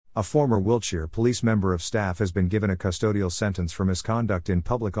A former Wiltshire Police member of staff has been given a custodial sentence for misconduct in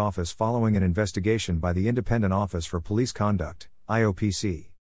public office following an investigation by the Independent Office for Police Conduct, IOPC.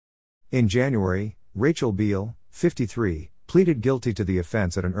 In January, Rachel Beale, 53, pleaded guilty to the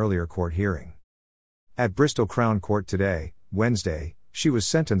offence at an earlier court hearing. At Bristol Crown Court today, Wednesday, she was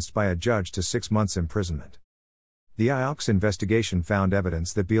sentenced by a judge to 6 months' imprisonment. The IOPC investigation found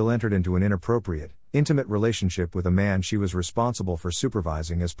evidence that Beale entered into an inappropriate, intimate relationship with a man she was responsible for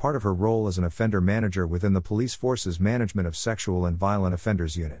supervising as part of her role as an offender manager within the police force's Management of Sexual and Violent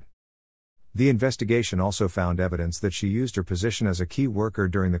Offenders Unit. The investigation also found evidence that she used her position as a key worker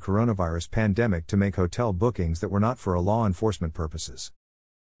during the coronavirus pandemic to make hotel bookings that were not for law enforcement purposes.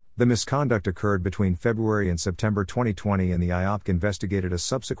 The misconduct occurred between February and September 2020, and the IOPC investigated a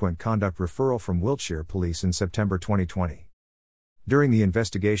subsequent conduct referral from Wiltshire Police in September 2020. During the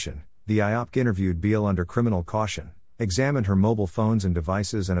investigation, the IOPC interviewed Beale under criminal caution, examined her mobile phones and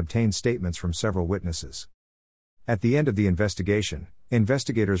devices, and obtained statements from several witnesses. At the end of the investigation,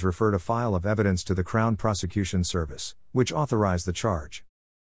 investigators referred a file of evidence to the Crown Prosecution Service, which authorized the charge.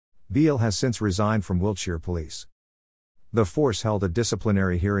 Beale has since resigned from Wiltshire Police. The force held a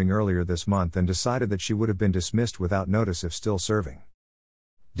disciplinary hearing earlier this month and decided that she would have been dismissed without notice if still serving.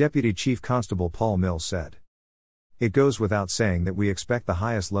 Deputy Chief Constable Paul Mills said, "It goes without saying that we expect the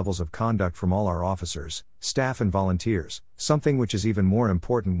highest levels of conduct from all our officers, staff and volunteers, something which is even more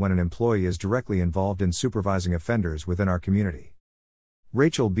important when an employee is directly involved in supervising offenders within our community.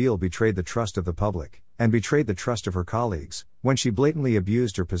 Rachel Beale betrayed the trust of the public, and betrayed the trust of her colleagues, when she blatantly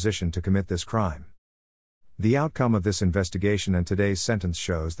abused her position to commit this crime. The outcome of this investigation and today's sentence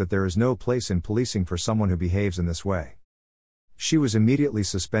shows that there is no place in policing for someone who behaves in this way. She was immediately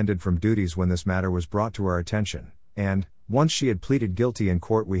suspended from duties when this matter was brought to our attention, and, once she had pleaded guilty in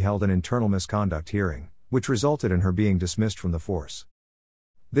court, we held an internal misconduct hearing, which resulted in her being dismissed from the force.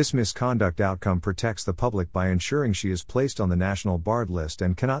 This misconduct outcome protects the public by ensuring she is placed on the national barred list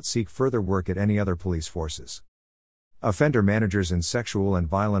and cannot seek further work at any other police forces. Offender managers in sexual and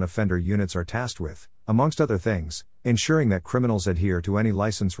violent offender units are tasked with, amongst other things, ensuring that criminals adhere to any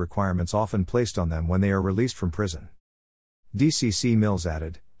license requirements often placed on them when they are released from prison." DCC Mills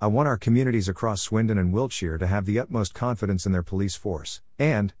added, "I want our communities across Swindon and Wiltshire to have the utmost confidence in their police force,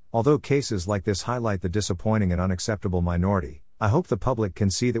 and, although cases like this highlight the disappointing and unacceptable minority, I hope the public can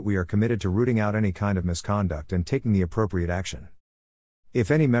see that we are committed to rooting out any kind of misconduct and taking the appropriate action. If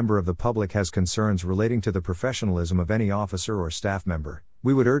any member of the public has concerns relating to the professionalism of any officer or staff member,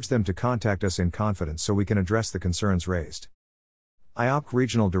 we would urge them to contact us in confidence so we can address the concerns raised." IOPC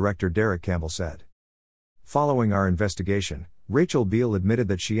Regional Director Derek Campbell said, "Following our investigation, Rachel Beale admitted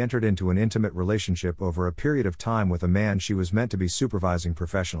that she entered into an intimate relationship over a period of time with a man she was meant to be supervising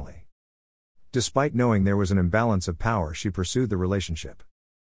professionally. Despite knowing there was an imbalance of power, she pursued the relationship.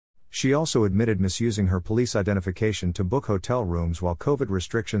 She also admitted misusing her police identification to book hotel rooms while COVID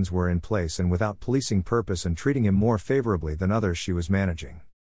restrictions were in place and without policing purpose, and treating him more favorably than others she was managing.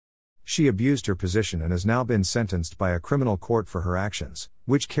 She abused her position and has now been sentenced by a criminal court for her actions,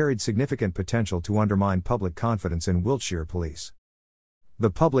 which carried significant potential to undermine public confidence in Wiltshire Police. The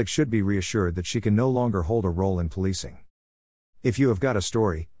public should be reassured that she can no longer hold a role in policing. If you have got a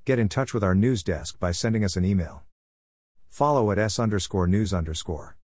story, get in touch with our news desk by sending us an email. Follow at @s_news_."